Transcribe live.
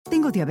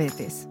Tengo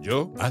diabetes.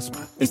 Yo,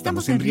 asma.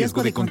 Estamos en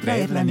riesgo de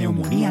contraer la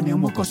neumonía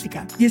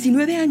neumocócica.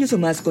 19 años o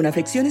más con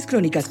afecciones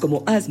crónicas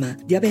como asma,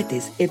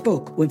 diabetes,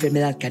 EPOC o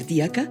enfermedad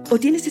cardíaca, o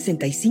tienes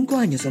 65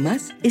 años o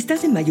más,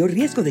 estás en mayor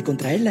riesgo de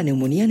contraer la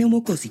neumonía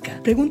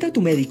neumocócica. Pregunta a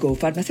tu médico o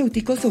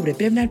farmacéutico sobre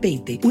Prevnar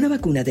 20, una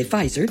vacuna de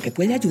Pfizer que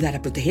puede ayudar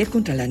a proteger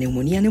contra la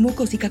neumonía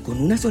neumocócica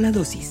con una sola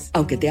dosis.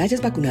 Aunque te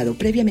hayas vacunado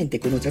previamente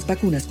con otras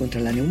vacunas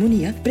contra la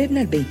neumonía,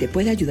 Prevnar 20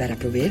 puede ayudar a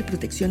proveer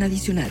protección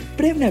adicional.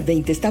 Prevnar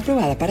 20 está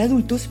aprobada para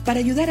adultos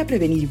para ayudar a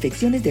prevenir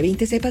infecciones de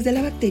 20 cepas de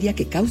la bacteria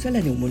que causa la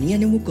neumonía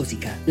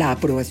neumocócica. La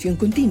aprobación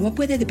continua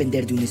puede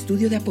depender de un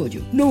estudio de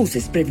apoyo. No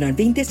uses Prevnar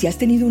 20 si has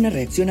tenido una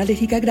reacción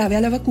alérgica grave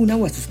a la vacuna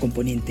o a sus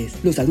componentes.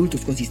 Los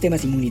adultos con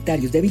sistemas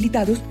inmunitarios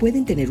debilitados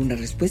pueden tener una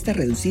respuesta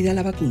reducida a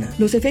la vacuna.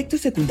 Los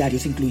efectos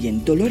secundarios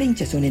incluyen dolor e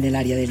hinchazón en el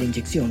área de la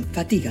inyección,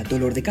 fatiga,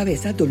 dolor de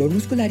cabeza, dolor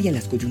muscular y en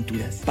las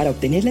coyunturas. Para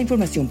obtener la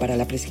información para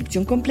la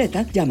prescripción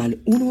completa, llama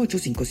al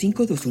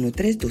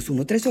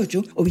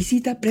 1-855-213-2138 o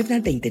visita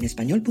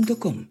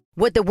Prevnar20enespañol.com.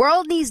 What the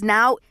world needs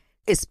now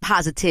is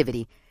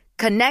positivity.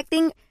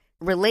 Connecting,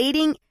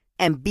 relating,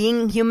 and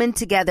being human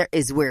together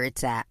is where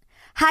it's at.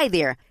 Hi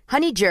there,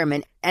 Honey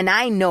German, and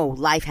I know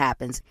life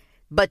happens,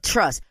 but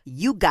trust,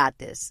 you got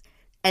this.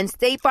 And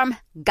State Farm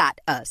got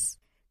us.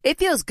 It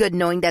feels good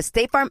knowing that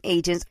State Farm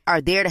agents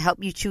are there to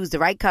help you choose the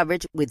right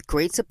coverage with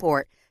great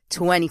support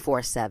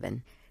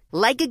 24/7.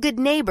 Like a good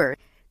neighbor,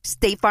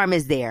 State Farm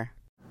is there.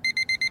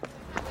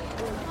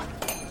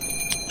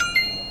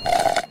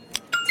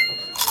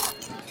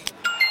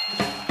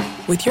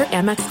 With your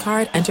Amex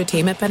card,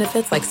 entertainment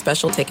benefits like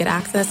special ticket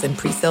access and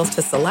pre-sales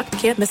to select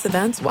can't-miss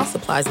events while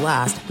supplies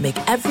last make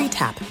every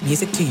tap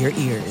music to your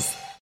ears.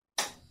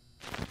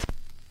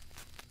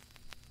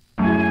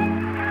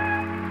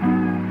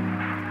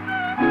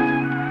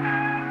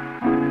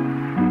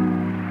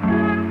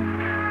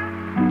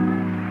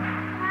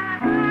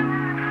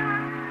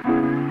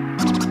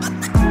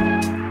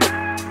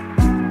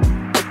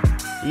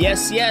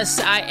 Yes,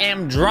 I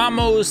am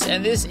Dramos,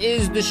 and this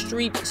is the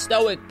Street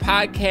Stoic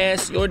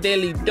Podcast, your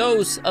daily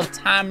dose of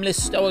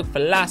timeless Stoic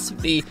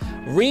philosophy,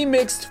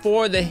 remixed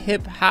for the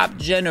hip-hop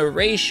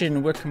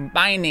generation. We're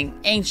combining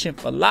ancient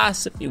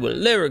philosophy with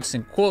lyrics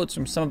and quotes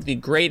from some of the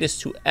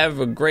greatest to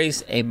ever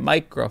grace a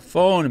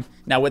microphone.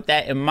 Now, with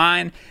that in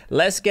mind,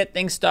 let's get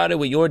things started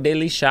with your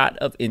daily shot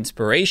of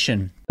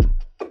inspiration.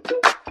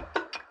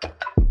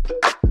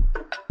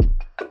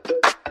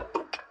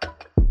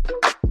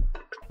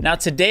 Now,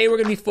 today we're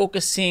going to be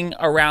focusing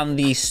around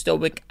the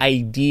Stoic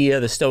idea,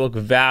 the Stoic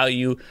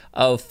value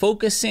of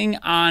focusing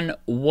on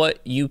what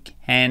you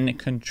can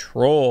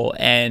control.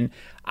 And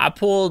I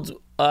pulled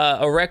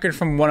a record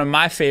from one of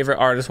my favorite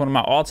artists, one of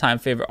my all-time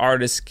favorite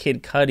artists,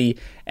 Kid Cudi.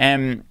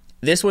 And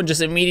this one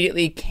just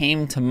immediately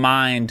came to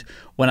mind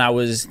when I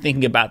was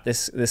thinking about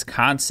this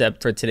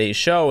concept for today's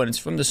show. And it's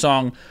from the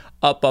song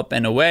Up, Up,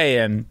 and Away.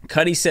 And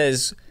Cudi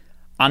says,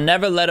 "I'll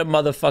never let a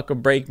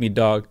motherfucker break me,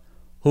 dog.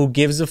 Who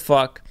gives a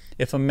fuck?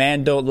 If a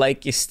man don't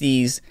like your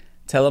steez,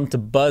 tell him to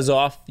buzz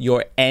off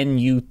your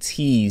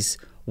NUTs.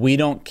 We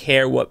don't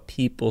care what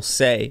people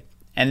say."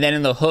 And then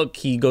in the hook,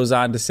 he goes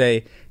on to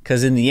say,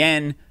 "'Cause in the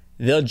end,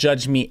 they'll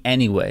judge me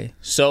anyway.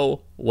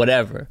 So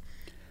whatever."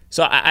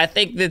 So I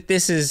think that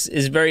this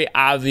is very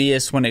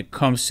obvious when it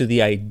comes to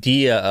the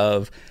idea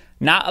of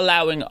not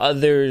allowing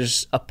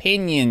others'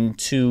 opinion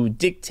to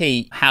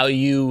dictate how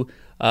you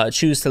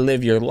choose to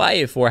live your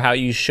life or how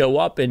you show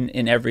up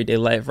in everyday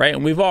life, right?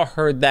 And we've all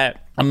heard that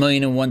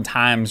 1,000,001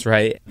 times,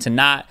 right? To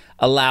not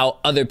allow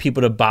other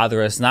people to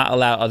bother us, not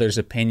allow others'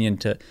 opinion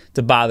to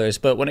bother us.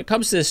 But when it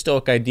comes to the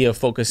Stoic idea of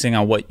focusing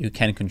on what you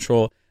can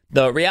control,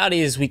 the reality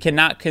is we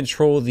cannot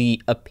control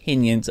the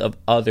opinions of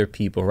other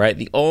people, right?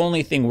 The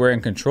only thing we're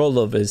in control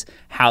of is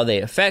how they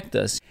affect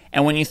us.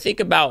 And when you think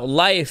about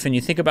life and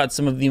you think about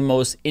some of the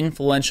most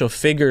influential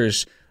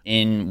figures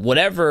in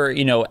whatever,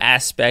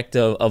 aspect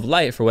of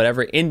life or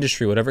whatever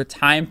industry, whatever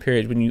time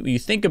period, when you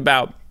think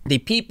about the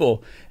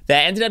people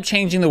that ended up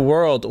changing the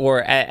world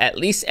or at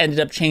least ended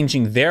up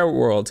changing their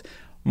world,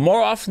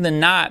 more often than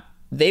not,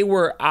 they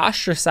were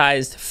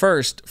ostracized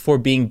first for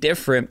being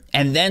different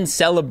and then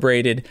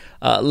celebrated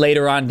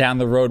later on down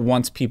the road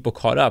once people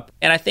caught up.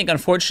 And I think,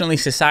 unfortunately,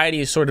 society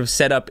is sort of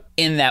set up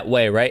in that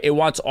way, right? It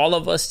wants all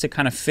of us to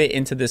kind of fit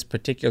into this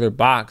particular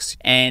box,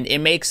 and it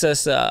makes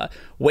us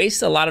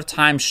waste a lot of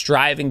time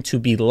striving to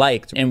be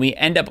liked. And we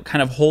end up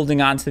kind of holding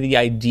on to the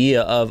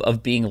idea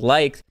of being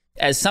liked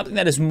as something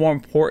that is more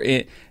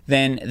important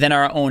than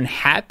our own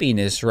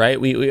happiness, right?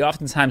 We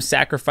oftentimes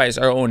sacrifice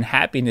our own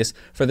happiness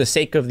for the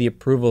sake of the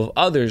approval of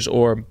others,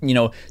 or,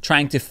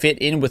 trying to fit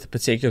in with a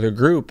particular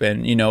group.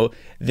 And,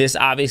 this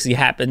obviously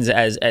happens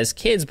as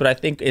kids, but I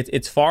think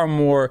it's far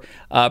more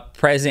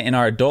present in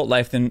our adult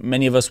life than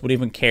many of us would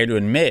even care to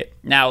admit.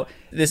 Now,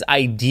 this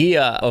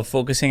idea of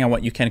focusing on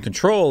what you can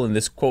control, and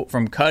this quote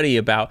from Cudi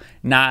about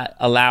not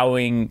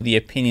allowing the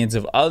opinions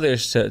of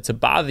others to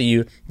bother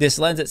you, this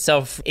lends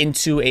itself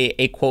into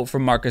a quote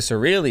from Marcus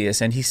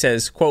Aurelius. And he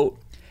says, quote,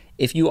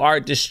 "If you are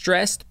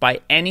distressed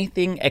by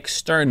anything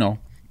external,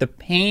 the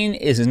pain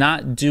is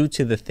not due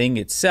to the thing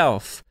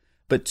itself,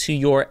 but to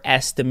your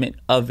estimate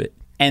of it.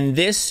 And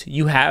this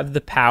you have the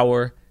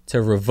power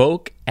to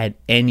revoke at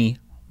any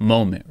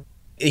moment.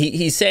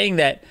 He's saying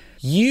that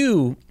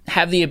you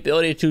have the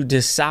ability to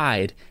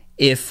decide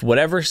if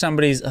whatever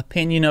somebody's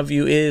opinion of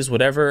you is,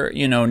 whatever,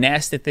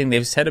 nasty thing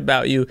they've said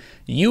about you,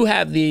 you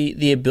have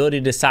the ability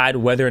to decide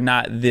whether or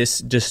not this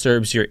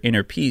disturbs your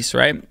inner peace,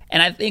 right?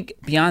 And I think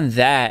beyond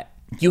that,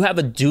 you have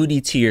a duty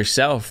to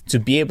yourself to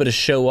be able to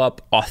show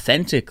up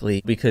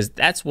authentically, because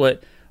that's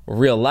what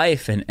real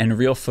life and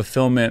real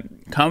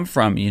fulfillment come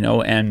from,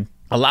 and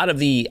a lot of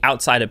the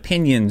outside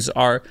opinions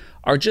are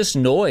just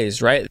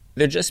noise, right?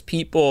 They're just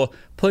people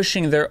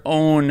pushing their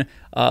own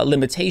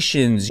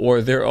limitations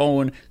or their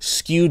own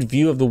skewed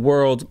view of the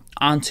world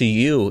onto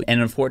you. And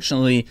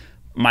unfortunately,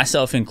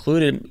 myself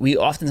included, we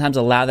oftentimes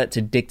allow that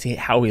to dictate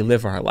how we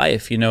live our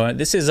life.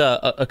 This is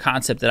a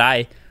concept that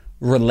I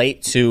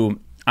relate to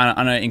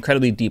on an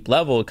incredibly deep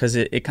level, because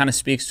it kind of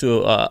speaks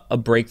to a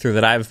breakthrough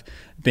that I've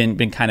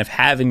been kind of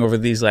having over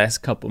these last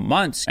couple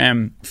months.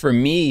 And for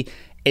me,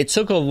 it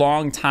took a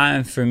long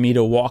time for me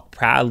to walk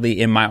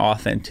proudly in my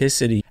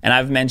authenticity. And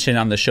I've mentioned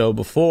on the show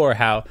before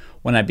how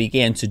when I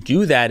began to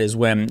do that is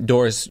when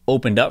doors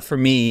opened up for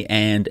me,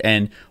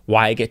 and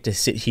why I get to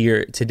sit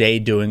here today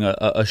doing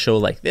a show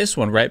like this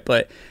one, right?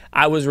 But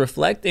I was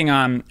reflecting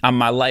on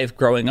my life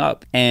growing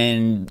up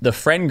and the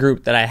friend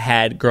group that I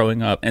had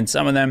growing up. And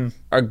some of them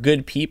are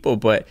good people,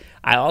 but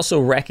I also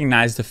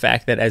recognized the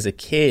fact that as a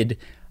kid,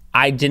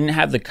 I didn't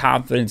have the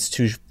confidence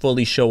to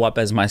fully show up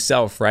as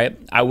myself, right?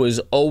 I was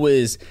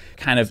always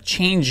kind of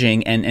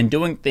changing and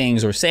doing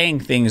things or saying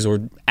things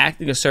or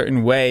acting a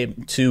certain way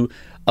to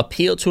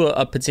appeal to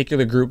a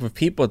particular group of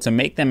people, to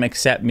make them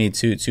accept me,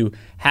 to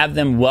have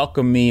them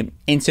welcome me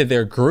into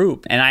their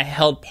group. And I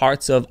held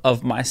parts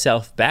of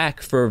myself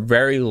back for a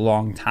very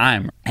long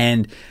time.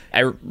 And I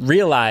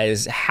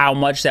realized how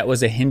much that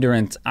was a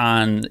hindrance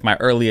on my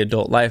early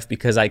adult life,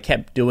 because I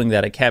kept doing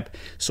that. I kept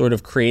sort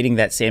of creating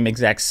that same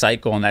exact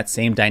cycle and that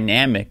same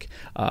dynamic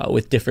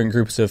with different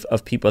groups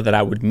of people that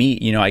I would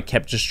meet. I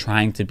kept just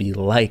trying to be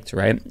liked,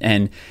 right?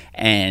 And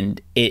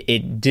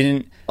it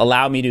didn't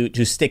allow me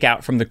to stick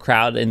out from the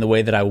crowd in the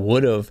way that I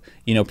would have,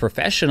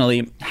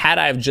 professionally, had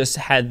I just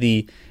had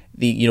the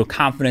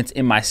confidence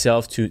in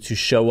myself to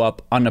show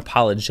up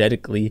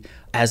unapologetically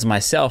as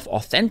myself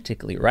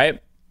authentically,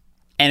 right?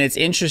 And it's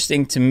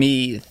interesting to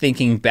me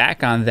thinking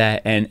back on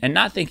that and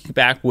not thinking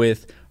back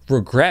with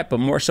regret, but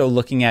more so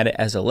looking at it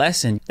as a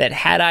lesson, that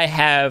had I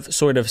have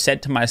sort of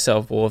said to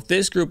myself, well, if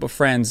this group of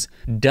friends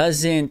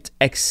doesn't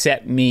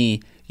accept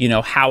me,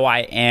 how I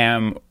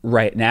am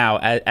right now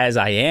as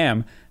I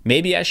am,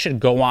 maybe I should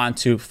go on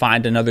to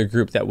find another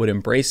group that would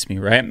embrace me,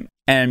 right?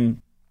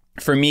 And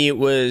for me, it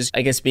was,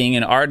 I guess, being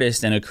an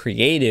artist and a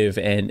creative,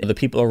 and the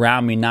people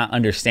around me not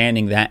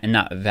understanding that and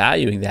not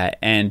valuing that.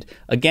 And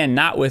again,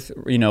 not with,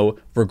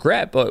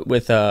 regret, but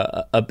with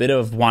a bit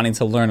of wanting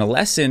to learn a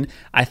lesson.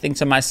 I think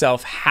to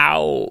myself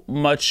how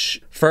much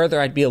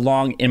further I'd be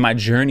along in my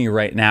journey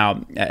right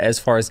now as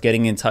far as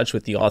getting in touch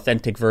with the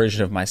authentic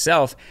version of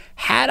myself,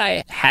 had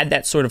I had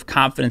that sort of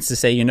confidence to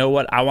say, you know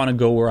what, I want to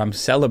go where I'm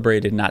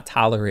celebrated, not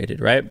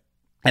tolerated, right?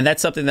 And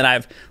that's something that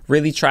I've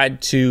really tried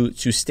to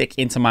stick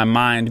into my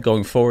mind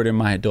going forward in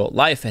my adult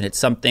life. And it's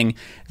something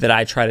that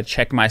I try to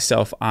check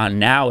myself on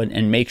now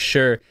and make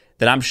sure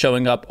that I'm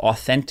showing up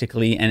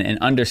authentically and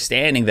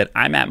understanding that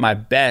I'm at my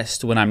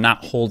best when I'm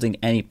not holding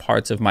any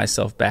parts of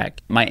myself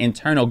back. My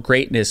internal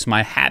greatness,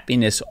 my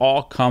happiness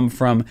all come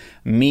from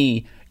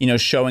me,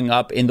 showing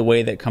up in the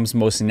way that comes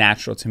most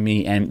natural to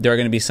me. And there are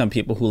going to be some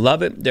people who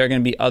love it. There are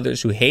going to be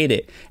others who hate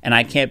it. And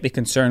I can't be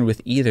concerned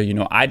with either.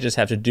 I just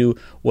have to do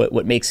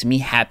what makes me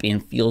happy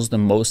and feels the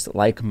most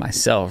like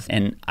myself.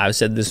 And I've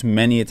said this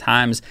many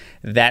times,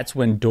 that's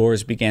when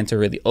doors began to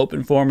really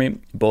open for me,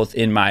 both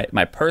in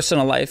my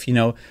personal life,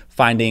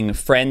 finding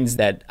friends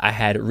that I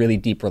had really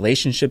deep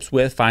relationships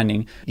with,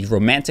 finding the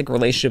romantic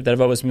relationship that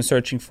I've always been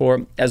searching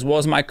for, as well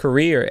as my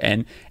career,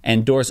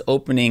 and doors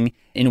opening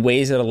in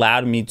ways that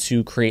allowed me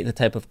to create the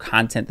type of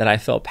content that I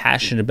felt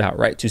passionate about,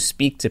 right? To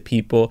speak to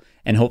people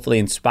and hopefully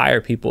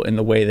inspire people in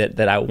the way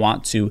that I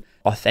want to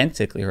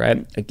authentically,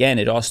 right? Again,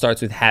 it all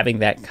starts with having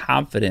that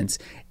confidence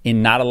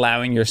in not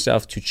allowing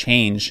yourself to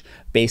change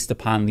based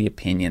upon the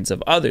opinions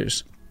of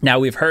others. Now,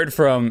 we've heard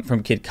from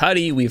Kid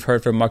Cudi, we've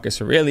heard from Marcus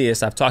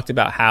Aurelius. I've talked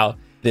about how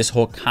this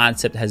whole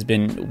concept has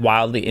been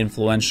wildly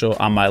influential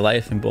on my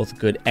life in both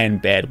good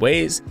and bad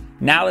ways.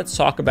 Now let's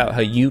talk about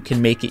how you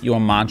can make it your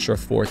mantra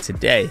for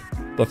today.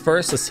 But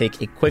first, let's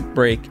take a quick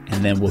break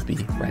and then we'll be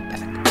right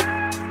back.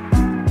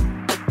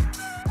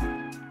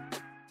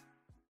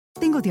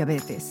 Tengo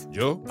diabetes.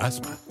 Yo,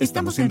 asma.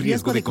 Estamos en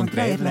riesgo de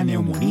contraer la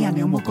neumonía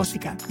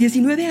neumocócica.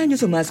 19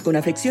 años o más con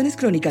afecciones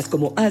crónicas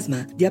como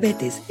asma,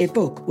 diabetes,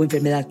 EPOC o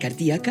enfermedad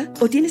cardíaca,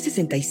 o tienes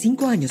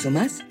 65 años o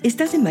más,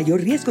 estás en mayor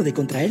riesgo de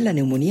contraer la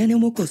neumonía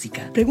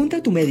neumocócica. Pregunta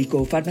a tu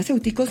médico o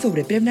farmacéutico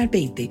sobre Prevnar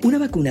 20, una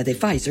vacuna de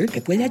Pfizer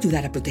que puede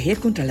ayudar a proteger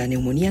contra la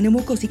neumonía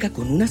neumocócica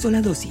con una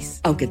sola dosis.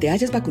 Aunque te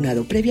hayas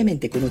vacunado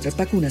previamente con otras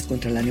vacunas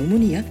contra la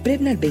neumonía,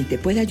 Prevnar 20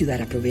 puede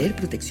ayudar a proveer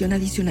protección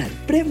adicional.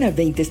 Prevnar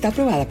 20 está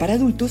aprobada para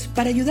adultos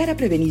para ayudar a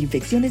prevenir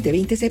infecciones de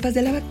 20 cepas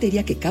de la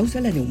bacteria que causa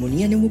la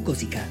neumonía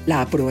neumocócica. La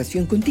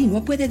aprobación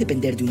continua puede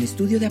depender de un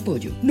estudio de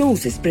apoyo. No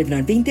uses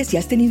Prevnar 20 si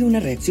has tenido una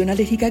reacción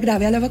alérgica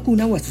grave a la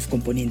vacuna o a sus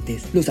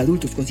componentes. Los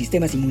adultos con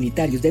sistemas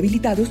inmunitarios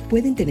debilitados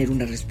pueden tener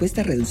una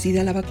respuesta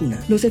reducida a la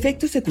vacuna. Los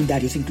efectos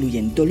secundarios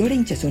incluyen dolor e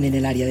hinchazón en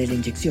el área de la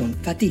inyección,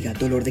 fatiga,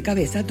 dolor de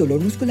cabeza, dolor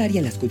muscular y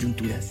en las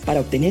coyunturas. Para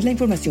obtener la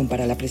información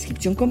para la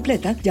prescripción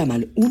completa, llama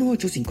al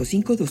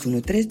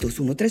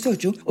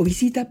 1-855-213-2138 o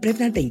visita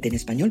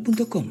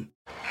Prevnar20enespañol.com.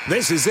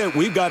 This is it.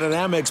 We've got an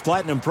Amex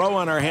Platinum Pro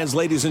on our hands,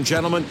 ladies and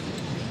gentlemen.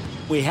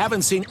 We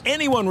haven't seen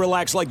anyone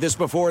relax like this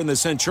before in the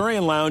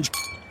Centurion Lounge.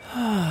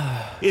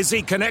 Is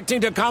he connecting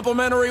to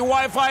complimentary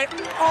Wi-Fi?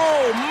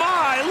 Oh,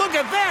 my! Look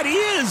at that! He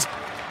is!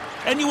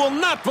 And you will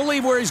not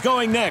believe where he's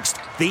going next.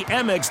 The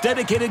Amex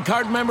dedicated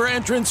card member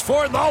entrance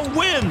for the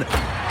win.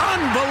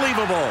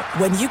 Unbelievable.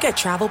 When you get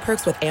travel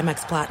perks with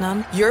Amex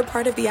Platinum, you're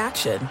part of the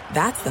action.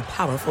 That's the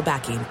powerful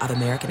backing of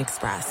American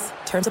Express.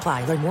 Terms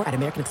apply. Learn more at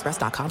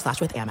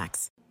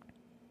americanexpress.com/withAmex.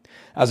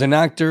 As an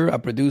actor, a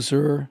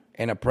producer,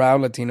 and a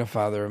proud Latino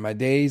father, my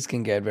days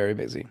can get very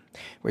busy,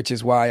 which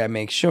is why I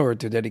make sure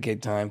to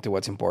dedicate time to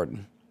what's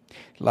important.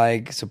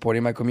 Like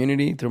supporting my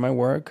community through my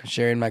work,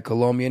 sharing my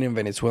Colombian and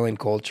Venezuelan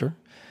culture,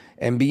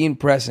 and being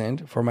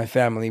present for my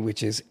family,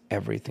 which is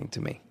everything to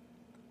me.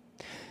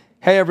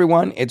 Hey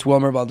everyone, it's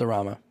Wilmer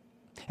Valderrama.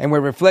 And we're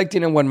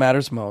reflecting on what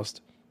matters most.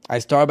 I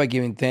start by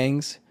giving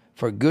thanks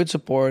for good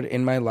support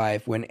in my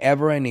life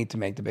whenever I need to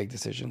make the big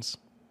decisions.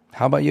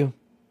 How about you?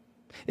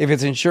 If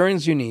it's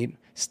insurance you need,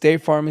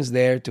 State Farm is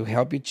there to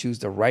help you choose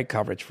the right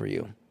coverage for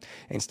you.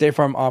 And State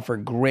Farm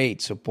offers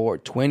great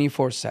support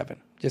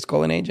 24/7. Just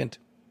call an agent.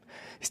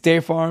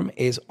 State Farm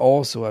is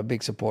also a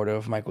big supporter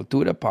of my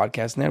Cultura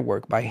podcast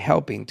network by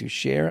helping to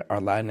share our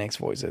Latinx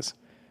voices.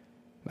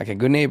 Like a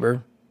good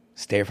neighbor,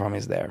 State Farm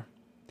is there.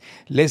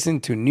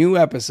 Listen to new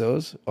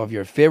episodes of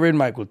your favorite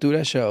My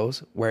Cultura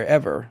shows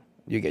wherever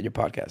you get your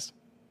podcasts.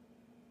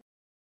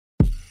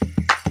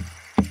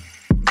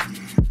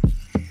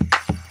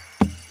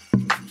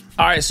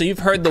 All right, so you've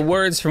heard the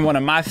words from one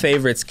of my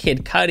favorites,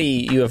 Kid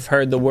Cudi. You have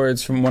heard the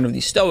words from one of the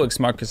Stoics,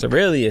 Marcus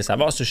Aurelius. I've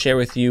also shared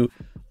with you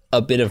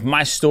a bit of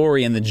my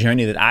story and the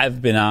journey that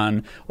I've been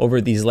on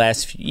over these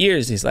last few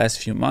years, these last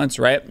few months,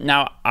 right?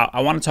 Now,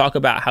 I want to talk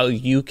about how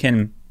you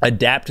can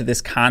adapt to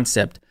this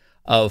concept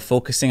of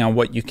focusing on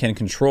what you can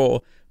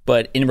control,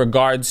 but in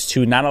regards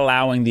to not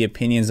allowing the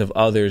opinions of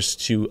others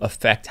to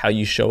affect how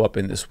you show up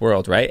in this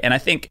world, right? And I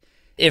think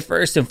it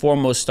first and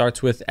foremost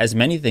starts with, as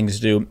many things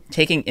do,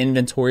 taking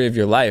inventory of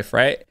your life,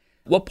 right?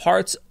 What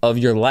parts of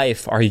your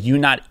life are you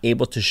not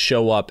able to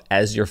show up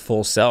as your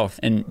full self?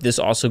 And this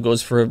also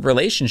goes for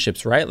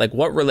relationships, right? Like,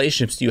 what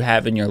relationships do you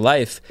have in your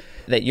life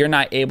that you're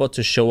not able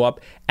to show up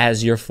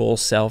as your full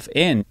self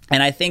in?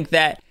 And I think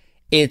that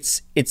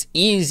it's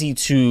easy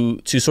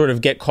to sort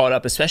of get caught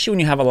up, especially when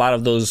you have a lot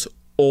of those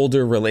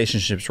older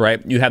relationships,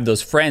 right? You have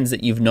those friends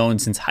that you've known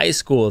since high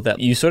school that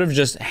you sort of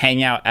just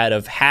hang out out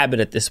of habit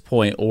at this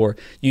point, or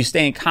you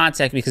stay in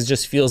contact because it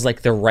just feels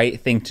like the right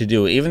thing to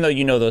do, even though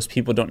you know those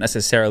people don't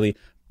necessarily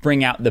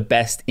bring out the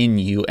best in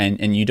you,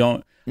 and you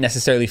don't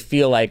necessarily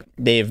feel like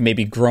they've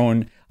maybe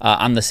grown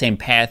on the same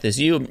path as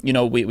you. You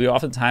know, we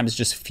oftentimes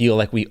just feel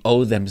like we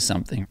owe them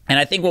something. And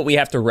I think what we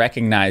have to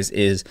recognize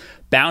is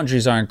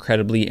boundaries are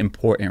incredibly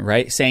important,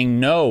 right? Saying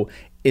no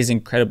is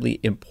incredibly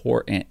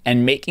important,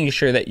 and making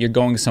sure that you're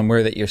going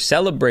somewhere that you're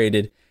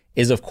celebrated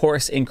is, of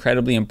course,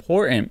 incredibly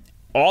important.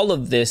 All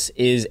of this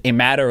is a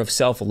matter of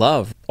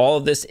self-love. All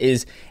of this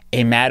is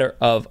a matter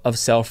of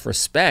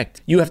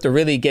self-respect. You have to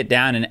really get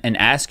down and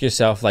ask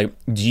yourself, like,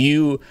 do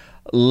you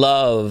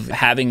love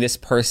having this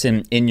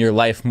person in your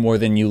life more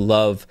than you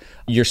love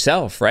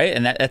yourself, right?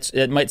 And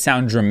that might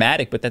sound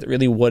dramatic, but that's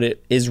really what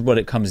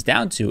it comes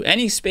down to.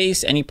 Any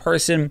space, any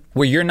person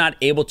where you're not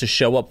able to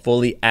show up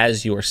fully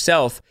as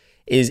yourself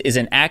is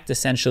an act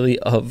essentially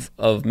of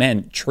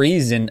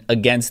treason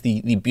against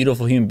the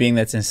beautiful human being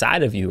that's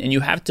inside of you. And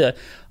you have to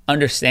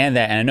understand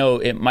that. And I know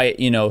it might,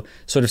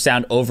 sort of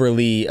sound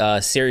overly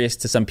serious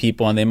to some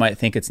people, and they might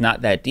think it's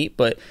not that deep,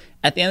 but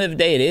at the end of the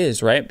day, it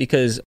is, right?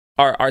 Because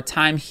our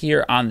time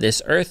here on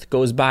this earth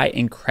goes by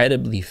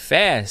incredibly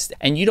fast,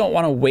 and you don't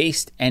want to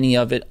waste any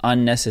of it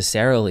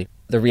unnecessarily.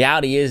 The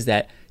reality is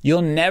that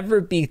you'll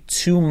never be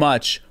too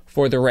much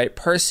for the right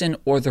person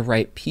or the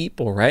right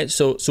people, right?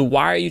 So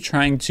why are you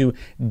trying to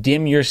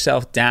dim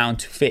yourself down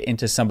to fit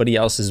into somebody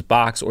else's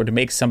box, or to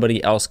make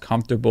somebody else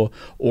comfortable,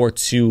 or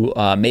to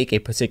make a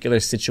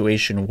particular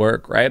situation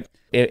work, right?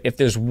 If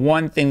there's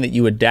one thing that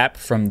you adapt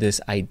from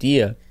this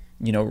idea,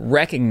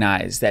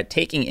 recognize that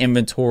taking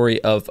inventory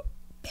of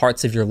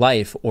parts of your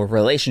life or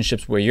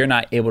relationships where you're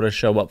not able to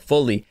show up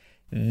fully,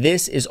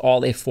 this is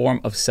all a form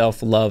of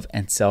self-love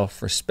and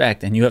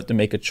self-respect. And you have to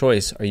make a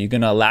choice. Are you going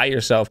to allow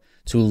yourself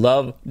to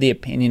love the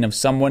opinion of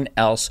someone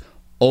else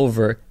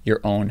over your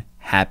own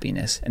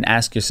happiness? And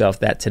ask yourself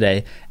that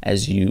today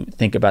as you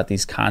think about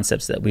these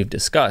concepts that we've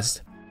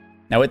discussed.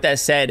 Now, with that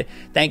said,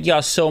 thank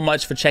y'all so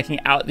much for checking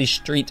out the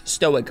Street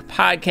Stoic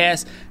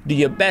podcast. Do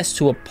your best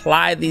to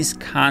apply these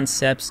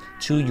concepts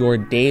to your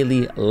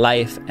daily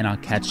life, and I'll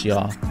catch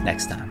y'all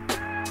next time.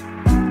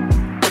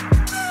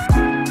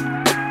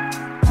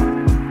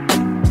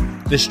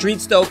 The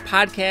Street Stoic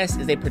podcast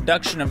is a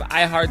production of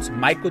iHeart's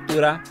My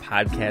Cultura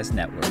podcast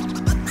network.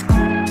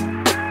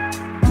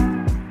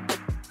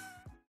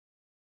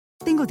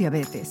 Tengo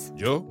diabetes.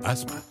 Yo,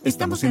 asma.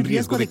 Estamos en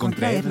riesgo de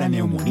contraer la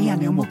neumonía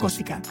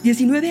neumocócica.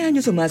 19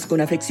 años o más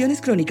con afecciones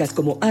crónicas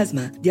como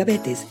asma,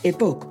 diabetes,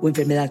 EPOC o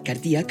enfermedad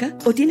cardíaca,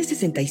 o tienes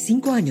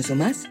 65 años o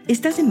más,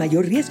 estás en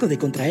mayor riesgo de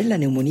contraer la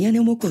neumonía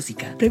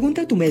neumocócica.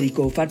 Pregunta a tu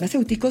médico o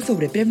farmacéutico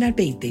sobre Prevnar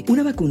 20,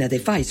 una vacuna de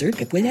Pfizer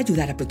que puede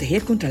ayudar a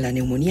proteger contra la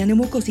neumonía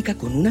neumocócica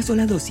con una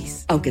sola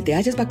dosis. Aunque te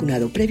hayas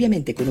vacunado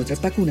previamente con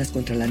otras vacunas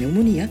contra la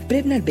neumonía,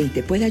 Prevnar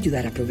 20 puede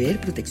ayudar a proveer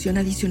protección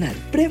adicional.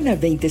 Prevnar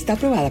 20 está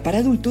aprobada para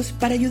adultos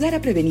para ayudar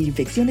a prevenir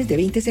infecciones de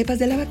 20 cepas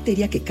de la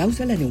bacteria que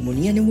causa la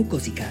neumonía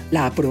neumocócica.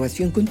 La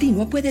aprobación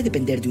continua puede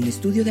depender de un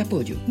estudio de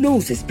apoyo. No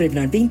uses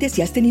Prevnar 20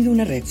 si has tenido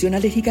una reacción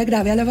alérgica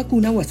grave a la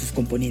vacuna o a sus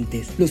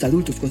componentes. Los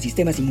adultos con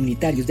sistemas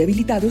inmunitarios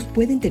debilitados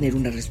pueden tener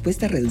una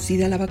respuesta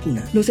reducida a la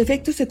vacuna. Los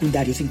efectos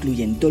secundarios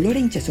incluyen dolor e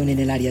hinchazón en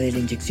el área de la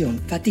inyección,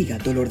 fatiga,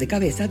 dolor de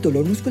cabeza,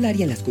 dolor muscular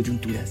y en las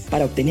coyunturas.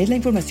 Para obtener la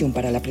información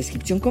para la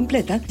prescripción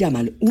completa, llama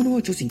al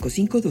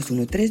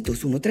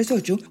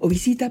 1-855-213-2138 o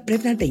visita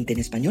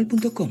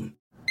prevnar20enespañol.com.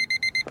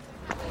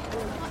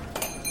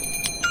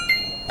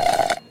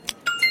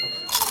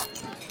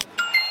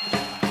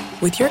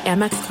 With your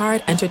Amex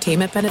card,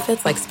 entertainment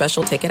benefits like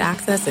special ticket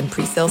access and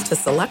pre-sales to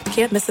select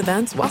can't-miss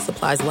events while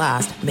supplies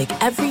last make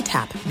every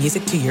tap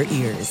music to your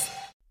ears.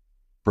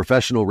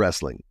 Professional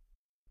wrestling,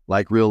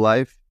 like real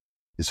life,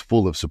 is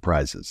full of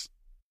surprises.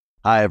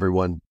 Hi,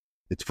 everyone.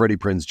 It's Freddie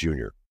Prinze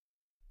Jr.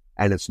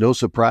 And it's no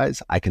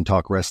surprise I can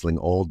talk wrestling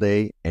all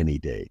day, any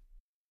day.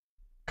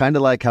 Kind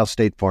of like how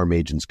State Farm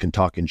agents can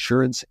talk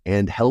insurance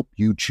and help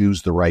you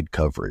choose the right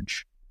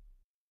coverage.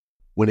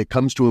 When it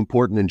comes to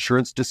important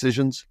insurance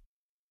decisions,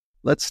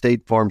 let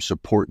State Farm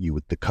support you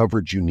with the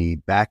coverage you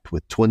need, backed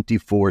with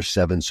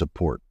 24/7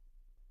 support.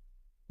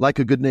 Like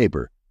a good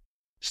neighbor,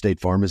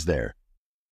 State Farm is there.